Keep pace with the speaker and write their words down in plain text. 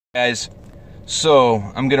Guys, so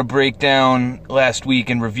I'm gonna break down last week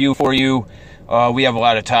in review for you. We have a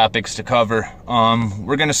lot of topics to cover.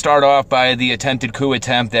 We're gonna start off by the attempted coup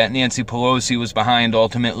attempt that Nancy Pelosi was behind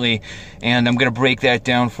ultimately, and I'm gonna break that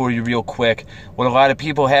down for you real quick. What a lot of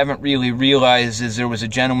people haven't really realized is there was a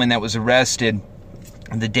gentleman that was arrested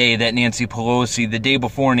the day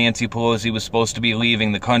before Nancy Pelosi was supposed to be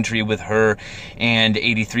leaving the country with her and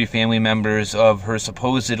 83 family members of her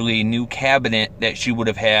supposedly new cabinet that she would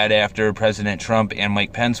have had after President Trump and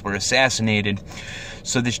Mike Pence were assassinated.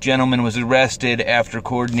 So this gentleman was arrested after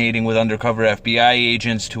coordinating with undercover FBI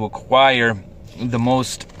agents to acquire the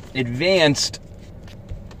most advanced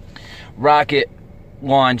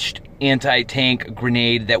rocket-launched anti-tank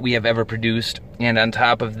grenade that we have ever produced. And on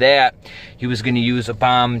top of that, he was going to use a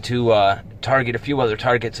bomb to target a few other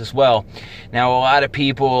targets as well. Now, a lot of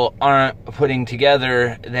people aren't putting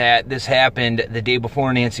together that this happened the day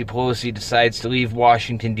before Nancy Pelosi decides to leave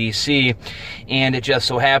Washington, D.C., and it just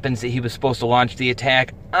so happens that he was supposed to launch the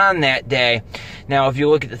attack on that day. Now, if you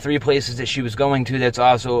look at the three places that she was going to, that's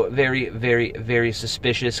also very, very, very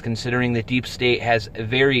suspicious, considering the deep state has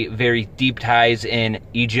very, very deep ties in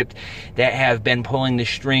Egypt that have been pulling the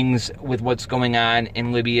strings with what's going on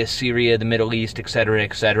in Libya, Syria, the Middle East, etc.,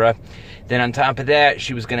 etc. Then on top of that,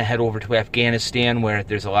 she was going to head over to Afghanistan, where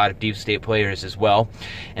there's a lot of deep state players as well.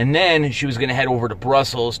 And then she was going to head over to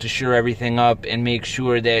Brussels to shore everything up and make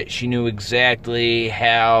sure that she knew exactly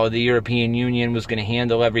how the European Union was going to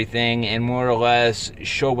handle everything and more or less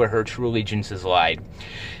show where her true allegiances lied.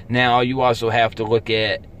 Now, you also have to look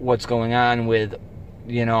at what's going on with,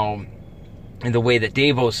 the way that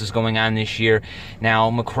Davos is going on this year. Now,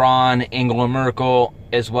 Macron, Angela Merkel,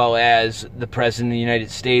 as well as the President of the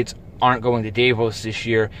United States aren't going to Davos this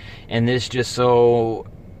year, and this just so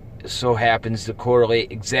happens to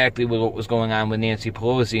correlate exactly with what was going on with Nancy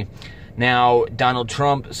Pelosi. Now, Donald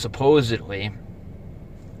Trump supposedly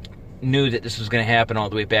knew that this was going to happen all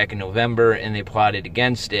the way back in November, and they plotted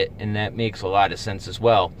against it, and that makes a lot of sense as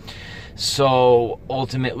well. So,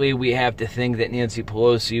 ultimately, we have to think that Nancy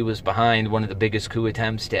Pelosi was behind one of the biggest coup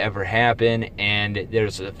attempts to ever happen, and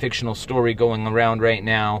there's a fictional story going around right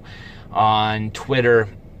now on Twitter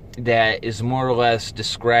that is more or less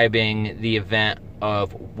describing the event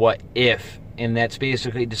of what if, and that's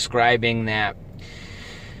basically describing that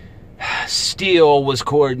Steele was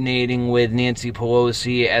coordinating with Nancy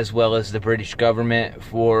Pelosi as well as the British government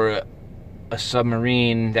for a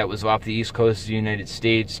submarine that was off the east coast of the United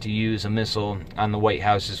States to use a missile on the White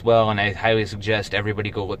House as well, and I highly suggest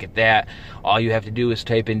everybody go look at that. All you have to do is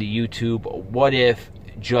type into YouTube, what if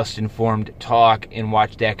Just Informed Talk, and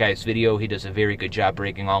watch that guy's video. He does a very good job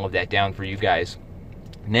breaking all of that down for you guys.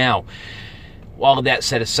 Now, all of that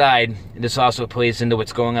set aside, this also plays into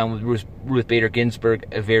what's going on with Ruth Bader Ginsburg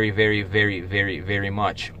very, very, very, very, very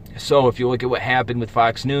much. So if you look at what happened with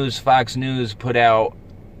Fox News put out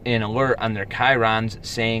an alert on their chyrons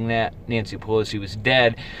saying that Nancy Pelosi was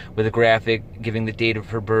dead, with a graphic giving the date of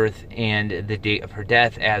her birth and the date of her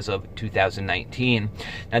death as of 2019.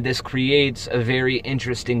 Now, this creates a very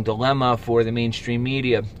interesting dilemma for the mainstream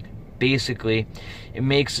media. Basically, it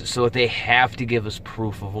makes it so that they have to give us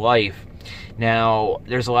proof of life. Now,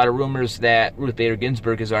 there's a lot of rumors that Ruth Bader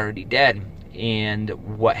Ginsburg is already dead, and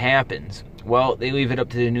what happens? Well, they leave it up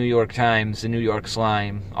to the New York Times, the New York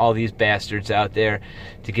Slime, all these bastards out there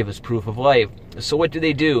to give us proof of life. So what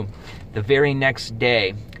do? The very next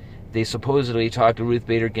day, they supposedly talked to Ruth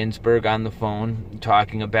Bader Ginsburg on the phone,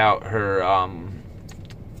 talking about her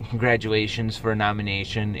congratulations for a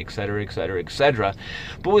nomination, etc., etc., etc.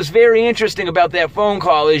 But what's very interesting about that phone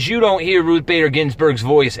call is you don't hear Ruth Bader Ginsburg's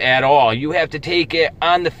voice at all. You have to take it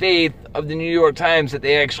on the faith of the New York Times that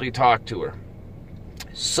they actually talked to her.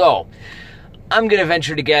 So, I'm going to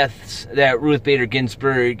venture to guess that Ruth Bader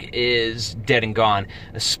Ginsburg is dead and gone,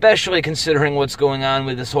 especially considering what's going on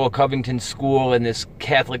with this whole Covington school and this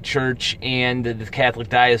Catholic church and the Catholic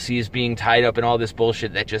diocese being tied up in all this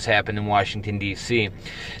bullshit that just happened in Washington, D.C.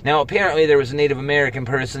 Now, apparently there was a Native American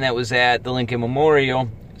person that was at the Lincoln Memorial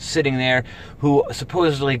sitting there who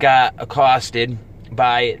supposedly got accosted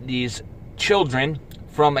by these children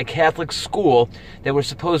from a Catholic school that were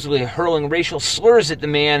supposedly hurling racial slurs at the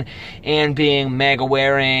man and being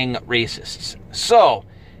MAGA-wearing racists. So,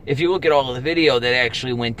 if you look at all of the video that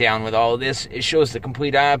actually went down with all of this, it shows the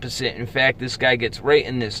complete opposite. In fact, this guy gets right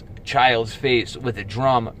in this child's face with a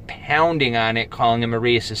drum, pounding on it, calling him a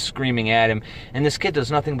racist, screaming at him, and this kid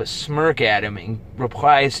does nothing but smirk at him and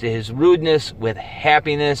replies to his rudeness with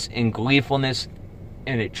happiness and gleefulness,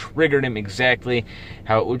 and it triggered him exactly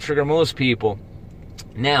how it would trigger most people.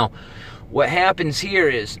 Now, what happens here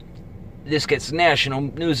is this gets national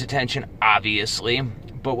news attention, obviously,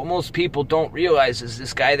 But what most people don't realize is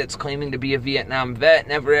this guy that's claiming to be a Vietnam vet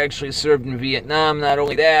never actually served in Vietnam. Not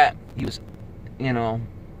only that, he was,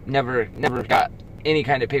 never got any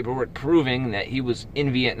kind of paperwork proving that he was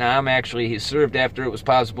in Vietnam. Actually, he served after it was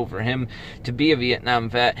possible for him to be a Vietnam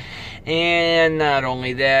vet. And not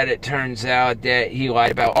only that, it turns out that he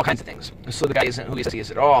lied about all kinds of things. So the guy isn't who he says he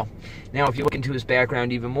is at all. Now, if you look into his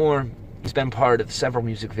background even more, he's been part of several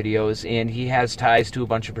music videos, and he has ties to a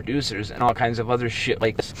bunch of producers and all kinds of other shit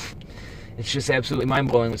like this. It's just absolutely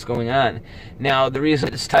mind-blowing what's going on. Now, the reason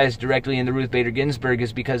this ties directly into Ruth Bader Ginsburg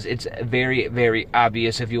is because it's very, very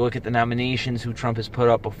obvious. If you look at the nominations who Trump has put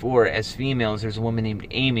up before as females, there's a woman named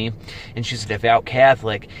Amy, and she's a devout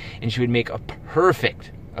Catholic, and she would make a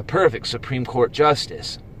perfect Supreme Court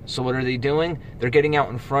justice. So what are they doing? They're getting out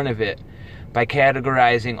in front of it by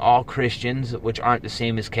categorizing all Christians, which aren't the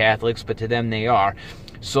same as Catholics, but to them they are.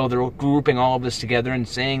 So they're grouping all of us together and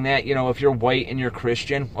saying that, if you're white and you're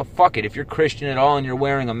Christian, well, fuck it. If you're Christian at all and you're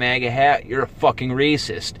wearing a MAGA hat, you're a fucking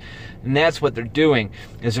racist. And that's what they're doing,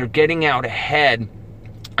 is they're getting out ahead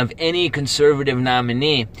of any conservative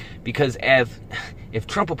nominee, because if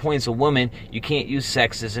Trump appoints a woman, you can't use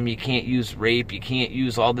sexism, you can't use rape, you can't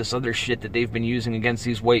use all this other shit that they've been using against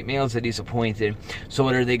these white males that he's appointed. So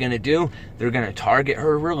what are they going to do? They're going to target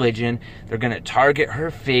her religion, they're going to target her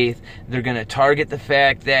faith, they're going to target the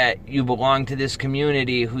fact that you belong to this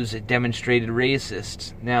community who's a demonstrated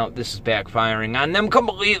racist. Now, this is backfiring on them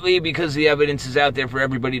completely, because the evidence is out there for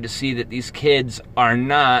everybody to see that these kids are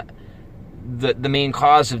not the main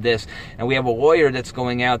cause of this. And we have a lawyer that's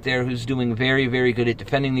going out there who's doing very, very good at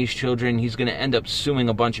defending these children. He's going to end up suing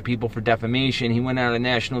a bunch of people for defamation. He went out on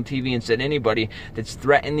national TV and said anybody that's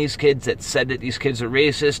threatened these kids, that said that these kids are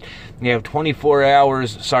racist, they have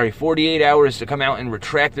 48 hours to come out and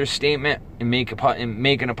retract their statement and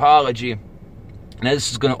make an apology. Now,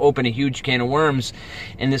 this is going to open a huge can of worms,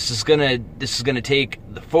 and this is going to take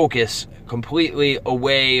the focus completely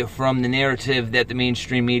away from the narrative that the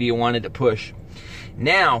mainstream media wanted to push.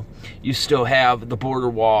 Now, you still have the border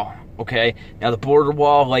wall, okay? Now, the border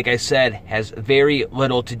wall, like I said, has very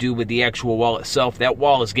little to do with the actual wall itself. That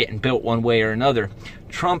wall is getting built one way or another.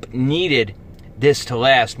 Trump needed this to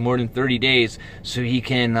last more than 30 days so he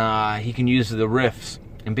can use the RIFs.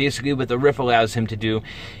 And basically what the RIF allows him to do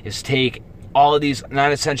is take all of these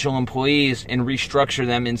non-essential employees and restructure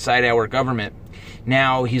them inside our government.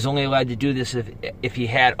 Now, he's only allowed to do this if he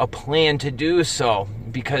had a plan to do so,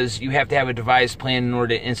 because you have to have a devised plan in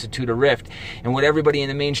order to institute a rift. And what everybody in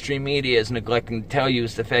the mainstream media is neglecting to tell you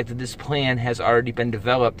is the fact that this plan has already been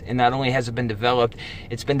developed. And not only has it been developed,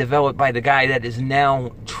 it's been developed by the guy that is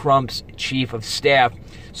now Trump's chief of staff.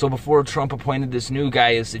 So before Trump appointed this new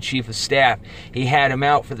guy as the chief of staff, he had him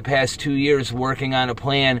out for the past 2 years working on a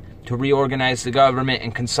plan to reorganize the government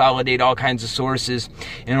and consolidate all kinds of sources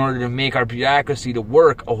in order to make our bureaucracy to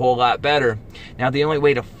work a whole lot better. Now, the only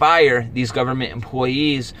way to fire these government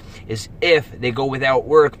employees is if they go without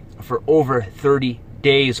work for over 30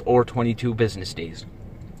 days or 22 business days.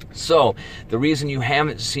 So the reason you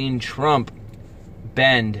haven't seen Trump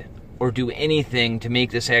bend or do anything to make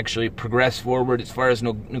this actually progress forward as far as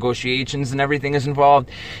negotiations and everything is involved,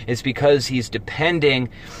 it's because he's depending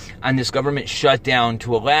on this government shutdown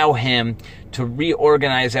to allow him to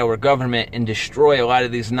reorganize our government and destroy a lot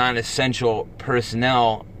of these non-essential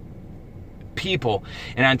personnel people.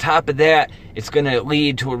 And on top of that, it's going to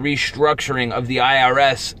lead to a restructuring of the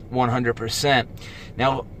IRS 100%.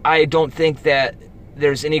 Now, I don't think that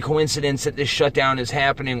there's any coincidence that this shutdown is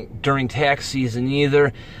happening during tax season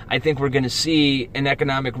either. I think we're going to see an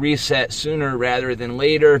economic reset sooner rather than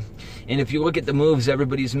later. And if you look at the moves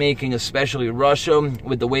everybody's making, especially Russia,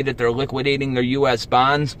 with the way that they're liquidating their U.S.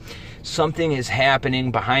 bonds, something is happening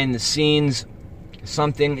behind the scenes.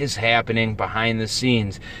 Something is happening behind the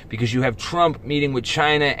scenes, because you have Trump meeting with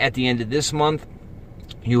China at the end of this month.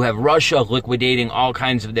 You have Russia liquidating all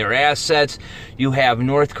kinds of their assets. You have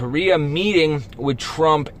North Korea meeting with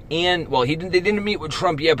Trump and, well, they didn't meet with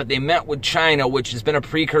Trump yet, but they met with China, which has been a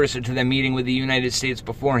precursor to them meeting with the United States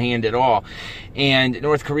beforehand at all. And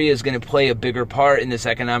North Korea is going to play a bigger part in this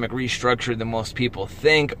economic restructure than most people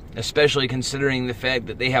think, especially considering the fact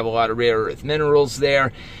that they have a lot of rare earth minerals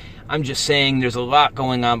there. I'm just saying there's a lot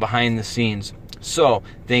going on behind the scenes. So,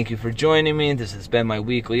 thank you for joining me. This has been my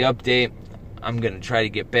weekly update. I'm going to try to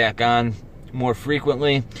get back on more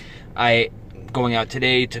frequently. I'm going out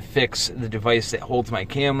today to fix the device that holds my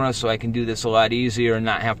camera so I can do this a lot easier and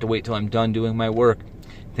not have to wait till I'm done doing my work.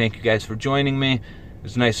 Thank you guys for joining me. It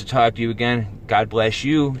was nice to talk to you again. God bless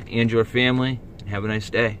you and your family. Have a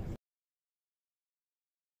nice day.